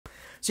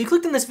So you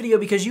clicked on this video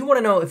because you want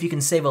to know if you can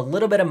save a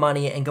little bit of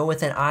money and go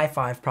with an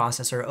i5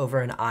 processor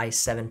over an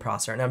i7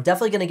 processor. And I'm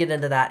definitely going to get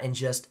into that in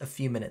just a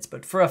few minutes.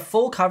 But for a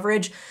full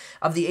coverage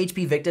of the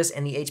HP Victus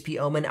and the HP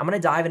Omen, I'm going to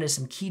dive into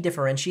some key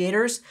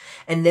differentiators,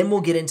 and then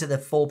we'll get into the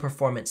full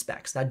performance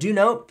specs. Now do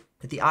note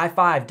that the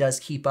i5 does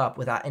keep up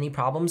without any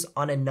problems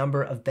on a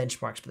number of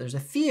benchmarks, but there's a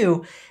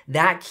few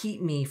that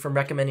keep me from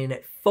recommending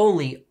it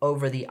fully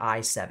over the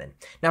i7.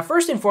 Now,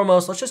 first and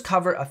foremost, let's just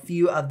cover a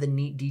few of the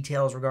neat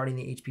details regarding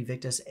the HP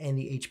Victus and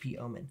the HP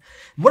Omen.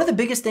 One of the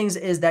biggest things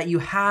is that you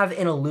have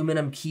an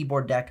aluminum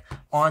keyboard deck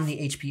on the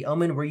HP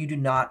Omen where you do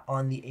not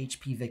on the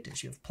HP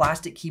Victus. You have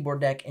plastic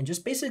keyboard deck and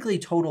just basically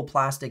total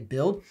plastic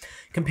build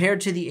compared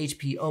to the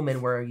HP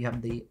Omen where you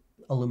have the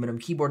aluminum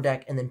keyboard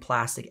deck and then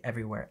plastic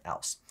everywhere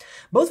else.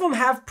 Both of them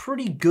have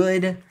pretty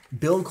good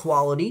build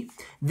quality.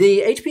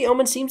 The HP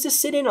Omen seems to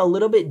sit in a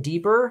little bit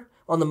deeper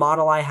on the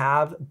model I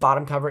have,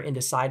 bottom cover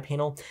into side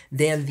panel,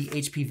 than the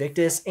HP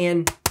Victus,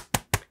 and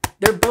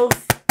they're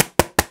both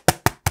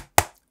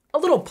a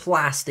little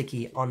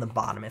plasticky on the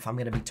bottom, if I'm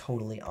gonna be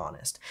totally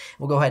honest.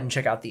 We'll go ahead and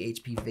check out the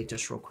HP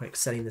Victus real quick,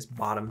 setting this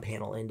bottom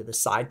panel into the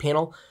side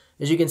panel.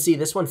 As you can see,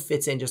 this one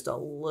fits in just a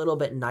little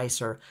bit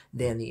nicer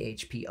than the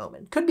HP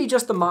Omen. Could be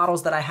just the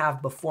models that I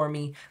have before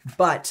me,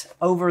 but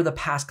over the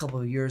past couple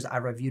of years, I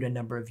reviewed a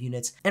number of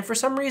units, and for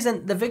some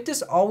reason, the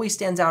Victus always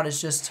stands out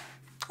as just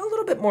a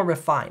little bit more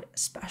refined,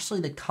 especially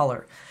the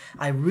color.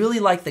 I really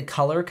like the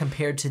color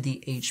compared to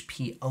the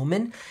HP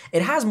Omen.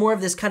 It has more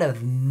of this kind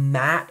of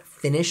matte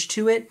finish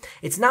to it.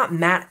 It's not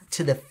matte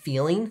to the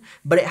feeling,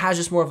 but it has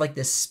just more of like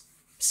this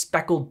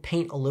speckled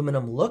paint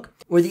aluminum look,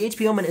 where the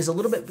HP Omen is a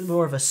little bit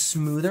more of a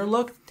smoother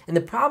look. And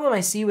the problem I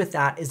see with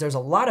that is there's a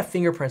lot of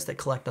fingerprints that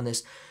collect on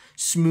this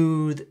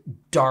smooth,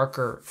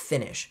 darker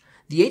finish.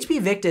 The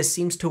HP Victus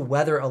seems to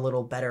weather a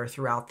little better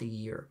throughout the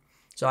year.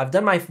 So I've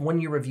done my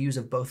 1-year reviews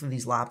of both of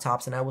these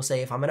laptops, and I will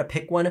say if I'm gonna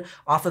pick one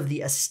off of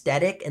the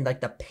aesthetic and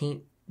like the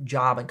paint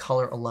job and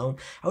color alone,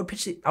 I would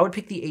pick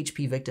the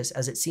HP Victus,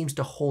 as it seems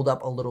to hold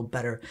up a little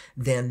better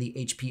than the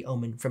HP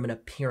Omen from an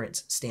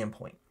appearance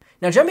standpoint.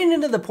 Now jumping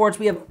into the ports,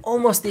 we have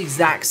almost the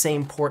exact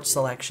same port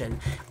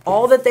selection.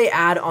 All that they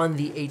add on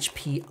the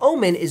HP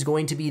Omen is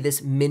going to be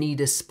this mini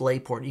display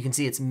port. You can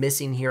see it's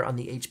missing here on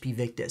the HP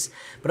Victus.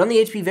 But on the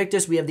HP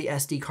Victus, we have the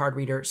SD card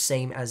reader,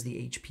 same as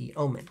the HP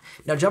Omen.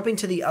 Now jumping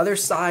to the other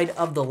side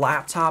of the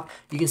laptop,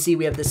 you can see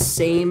we have the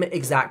same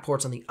exact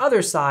ports on the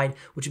other side,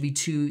 which would be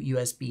 2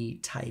 USB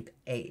Type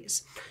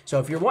A's. So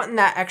if you're wanting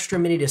that extra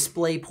mini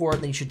display port,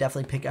 then you should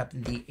definitely pick up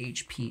the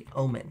HP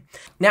Omen.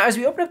 Now, as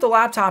we open up the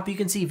laptop, you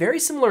can see very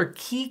similar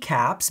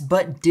keycaps,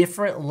 but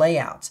different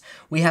layouts.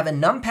 We have a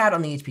numpad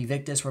on the HP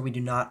Victus where we do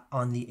not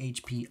on the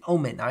HP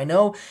Omen. Now, I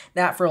know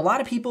that for a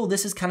lot of people,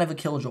 this is kind of a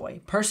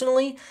killjoy.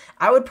 Personally,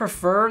 I would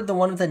prefer the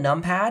one with the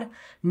numpad,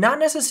 not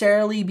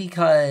necessarily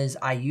because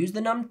I use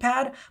the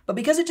numpad, but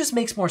because it just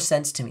makes more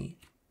sense to me.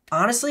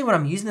 Honestly, when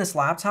I'm using this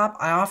laptop,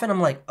 I often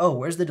am like, oh,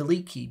 where's the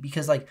delete key?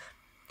 Because like,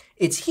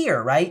 it's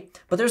here, right?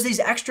 But there's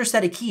these extra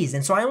set of keys.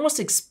 And so I almost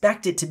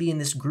expect it to be in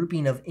this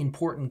grouping of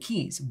important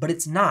keys, but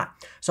it's not.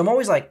 So I'm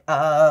always like,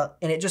 and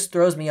it just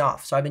throws me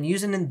off. So I've been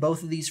using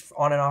both of these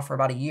on and off for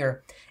about a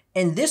year.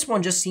 And this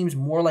one just seems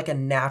more like a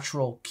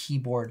natural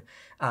keyboard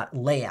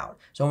layout.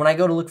 So when I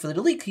go to look for the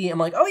delete key, I'm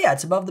like, oh yeah,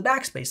 it's above the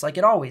backspace like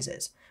it always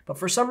is. But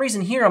for some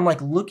reason here, I'm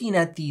like looking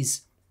at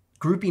these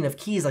grouping of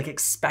keys, like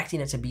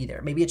expecting it to be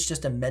there. Maybe it's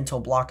just a mental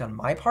block on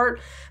my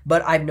part,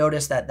 but I've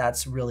noticed that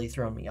that's really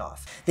thrown me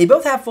off. They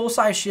both have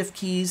full-size shift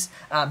keys,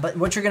 but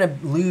what you're gonna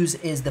lose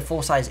is the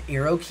full-size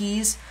arrow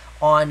keys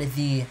on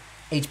the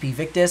HP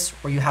Victus,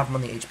 where you have them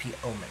on the HP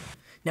Omen.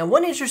 Now,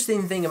 one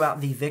interesting thing about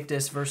the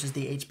Victus versus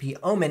the HP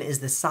Omen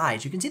is the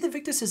size. You can see the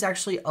Victus is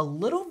actually a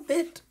little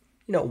bit,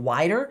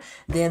 wider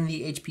than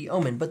the HP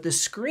Omen, but the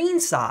screen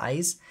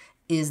size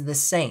is the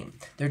same.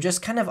 They're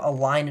just kind of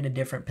aligned in a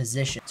different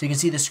position. So you can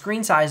see the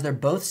screen size, they're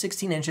both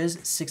 16 inches,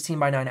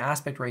 16:9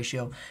 aspect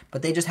ratio,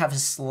 but they just have a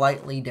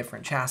slightly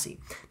different chassis.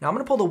 Now I'm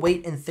gonna pull the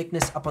weight and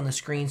thickness up on the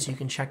screen so you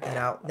can check that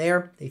out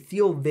there. They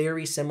feel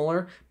very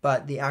similar,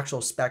 but the actual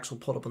specs will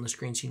pull up on the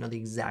screen so you know the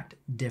exact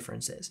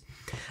differences.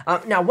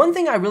 Now, one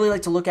thing I really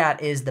like to look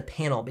at is the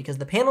panel, because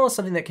the panel is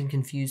something that can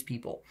confuse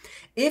people.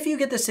 If you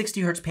get the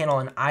 60 Hertz panel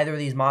in either of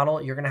these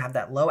models, you're gonna have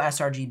that low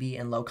sRGB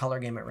and low color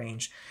gamut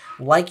range,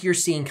 like you're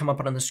seeing come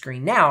up on the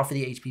screen now for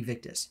the HP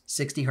Victus,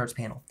 60 Hertz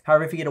panel.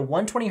 However, if you get a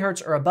 120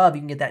 Hertz or above, you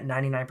can get that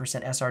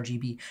 99%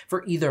 sRGB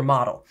for either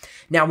model.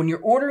 Now, when you're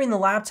ordering the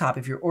laptop,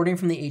 if you're ordering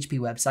from the HP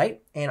website,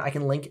 and I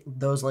can link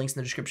those links in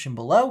the description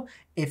below,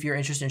 if you're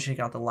interested in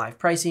checking out the live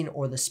pricing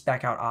or the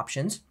spec out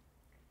options,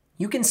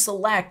 you can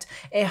select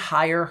a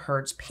higher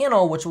Hertz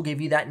panel, which will give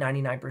you that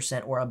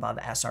 99% or above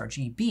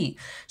sRGB.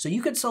 So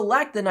you could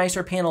select the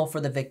nicer panel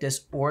for the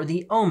Victus or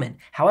the Omen.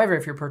 However,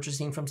 if you're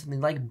purchasing from something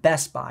like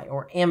Best Buy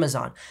or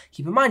Amazon,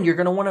 keep in mind, you're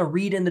gonna wanna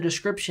read in the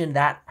description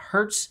that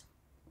Hertz,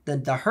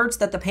 the Hertz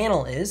that the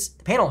panel is,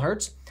 the panel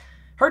Hertz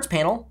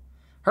panel,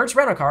 Hertz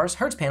rental cars,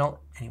 Hertz panel,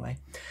 anyway.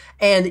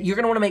 And you're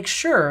gonna wanna make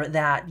sure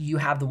that you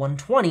have the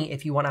 120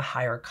 if you want a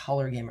higher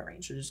color gamut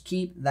range. So just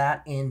keep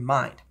that in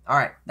mind. All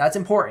right, that's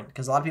important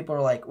because a lot of people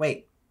are like,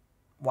 wait,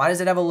 why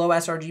does it have a low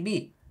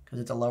sRGB? Because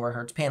it's a lower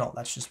Hertz panel.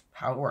 That's just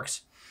how it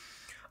works.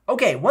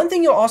 Okay, one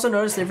thing you'll also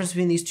notice the difference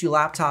between these two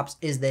laptops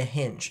is the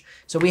hinge.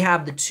 So we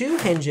have the two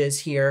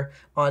hinges here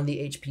on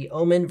the HP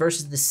Omen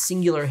versus the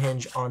singular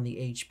hinge on the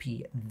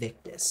HP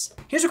Victus.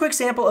 Here's a quick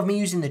sample of me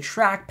using the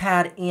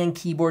trackpad and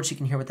keyboard so you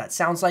can hear what that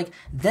sounds like,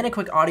 then a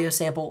quick audio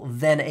sample,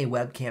 then a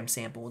webcam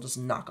sample. We'll just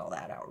knock all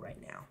that out right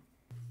now.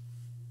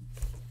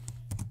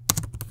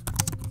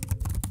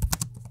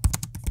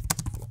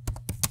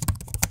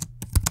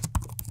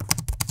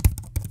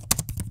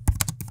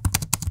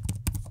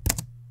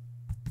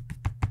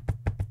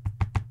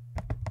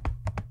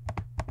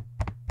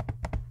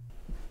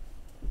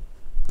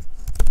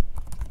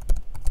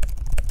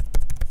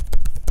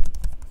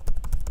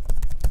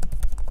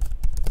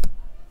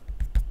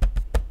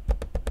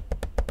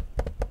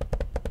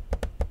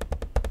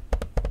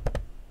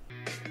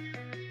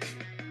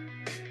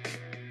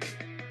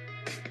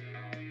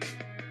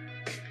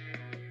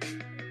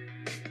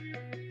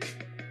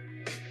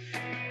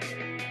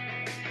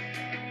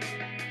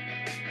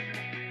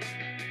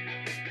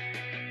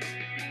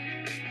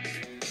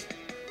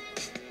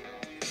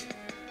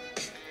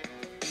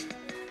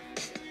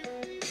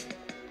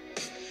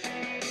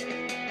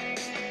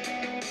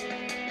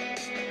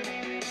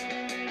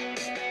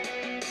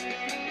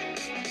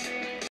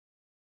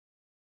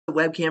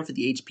 Webcam for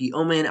the HP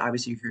Omen.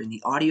 Obviously, you're hearing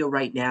the audio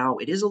right now.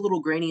 It is a little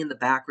grainy in the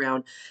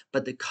background,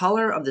 but the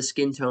color of the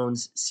skin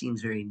tones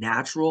seems very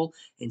natural,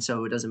 and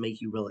so it doesn't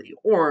make you really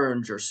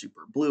orange or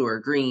super blue or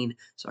green.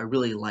 So I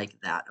really like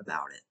that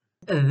about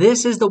it.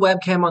 This is the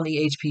webcam on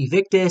the HP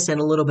Victus and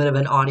a little bit of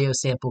an audio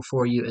sample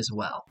for you as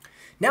well.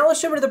 Now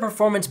let's jump into the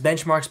performance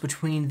benchmarks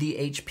between the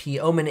HP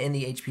Omen and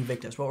the HP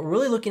Victus. What we're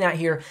really looking at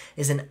here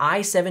is an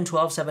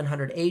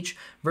i7-12700H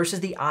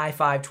versus the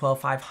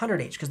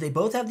i5-12500H because they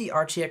both have the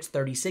RTX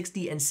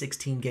 3060 and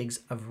 16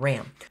 gigs of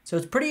RAM. So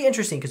it's pretty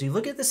interesting because you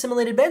look at the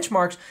simulated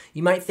benchmarks,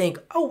 you might think,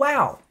 oh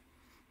wow,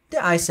 the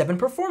i7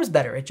 performs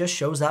better. It just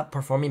shows up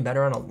performing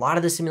better on a lot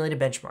of the simulated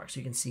benchmarks.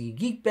 You can see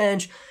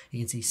Geekbench, you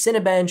can see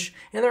Cinebench,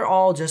 and they're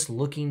all just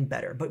looking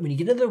better. But when you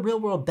get into the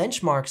real world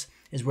benchmarks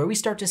is where we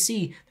start to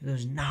see that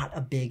there's not a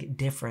big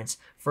difference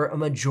for a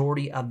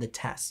majority of the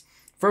tests.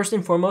 First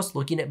and foremost,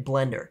 looking at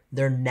Blender,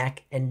 they're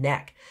neck and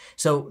neck.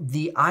 So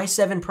the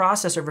i7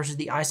 processor versus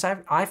the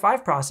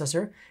i5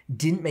 processor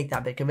didn't make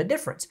that big of a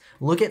difference.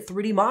 Look at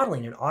 3D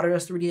modeling in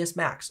Autodesk 3ds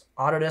Max,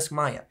 Autodesk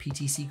Maya,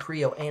 PTC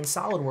Creo, and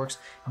SolidWorks,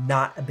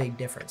 not a big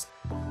difference.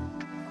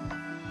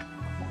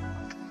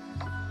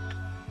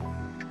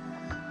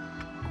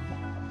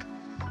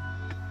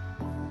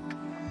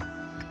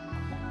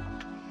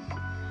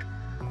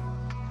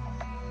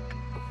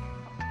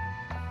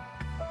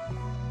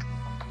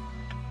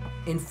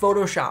 In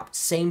Photoshop,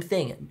 same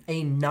thing,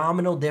 a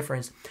nominal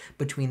difference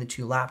between the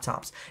two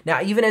laptops.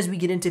 Now, even as we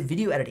get into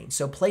video editing,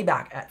 so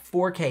playback at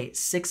 4K,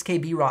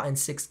 6K B-raw, and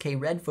 6K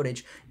red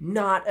footage,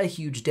 not a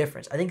huge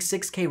difference. I think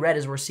 6K red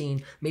is we're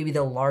seeing maybe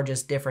the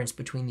largest difference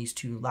between these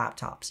two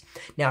laptops.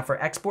 Now,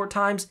 for export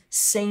times,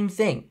 same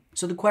thing.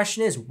 So the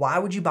question is, why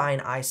would you buy an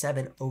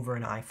i7 over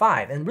an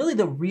i5? And really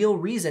the real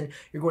reason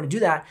you're going to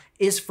do that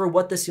is for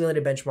what the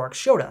simulated benchmark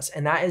showed us,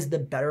 and that is the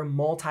better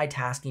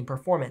multitasking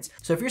performance.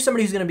 So if you're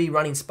somebody who's going to be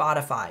running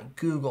Spotify,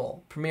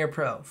 Google, Premiere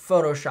Pro,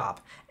 Photoshop,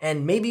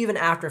 and maybe even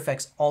After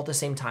Effects all at the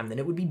same time, then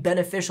it would be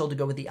beneficial to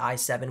go with the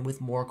i7 with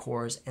more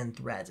cores and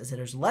threads, as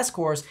there's less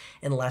cores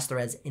and less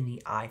threads in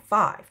the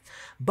i5.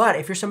 But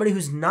if you're somebody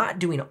who's not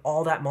doing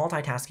all that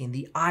multitasking,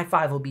 the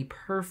i5 will be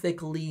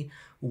perfectly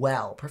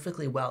well.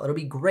 It'll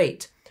be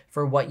great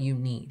for what you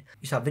need.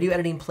 You saw video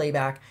editing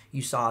playback,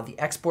 you saw the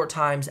export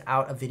times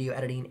out of video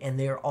editing, and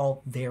they're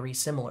all very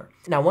similar.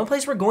 Now, one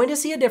place we're going to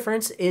see a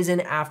difference is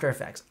in After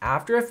Effects.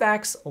 After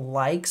Effects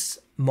likes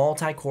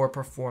multi-core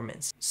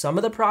performance. Some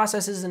of the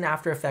processes in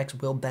After Effects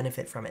will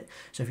benefit from it.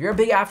 So if you're a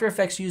big After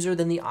Effects user,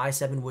 then the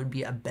i7 would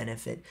be a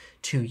benefit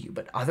to you.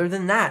 But other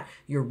than that,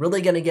 you're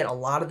really going to get a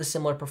lot of the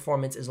similar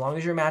performance as long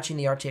as you're matching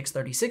the RTX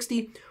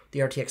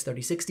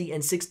 3060,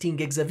 and 16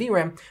 gigs of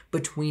VRAM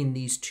between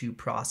these two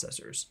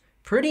processors.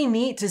 Pretty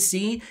neat to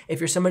see.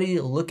 If you're somebody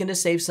looking to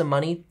save some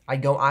money,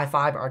 I'd go i5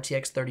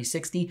 RTX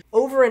 3060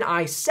 over an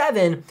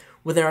i7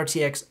 with an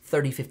RTX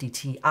 3050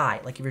 Ti.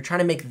 Like if you're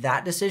trying to make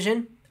that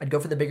decision, I'd go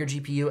for the bigger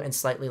GPU and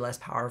slightly less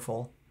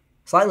powerful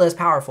for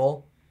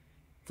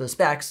the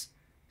specs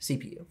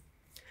CPU.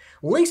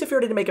 Links if you're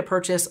ready to make a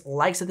purchase,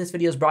 likes if this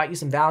video has brought you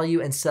some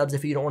value, and subs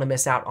if you don't want to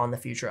miss out on the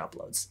future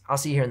uploads. I'll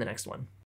see you here in the next one.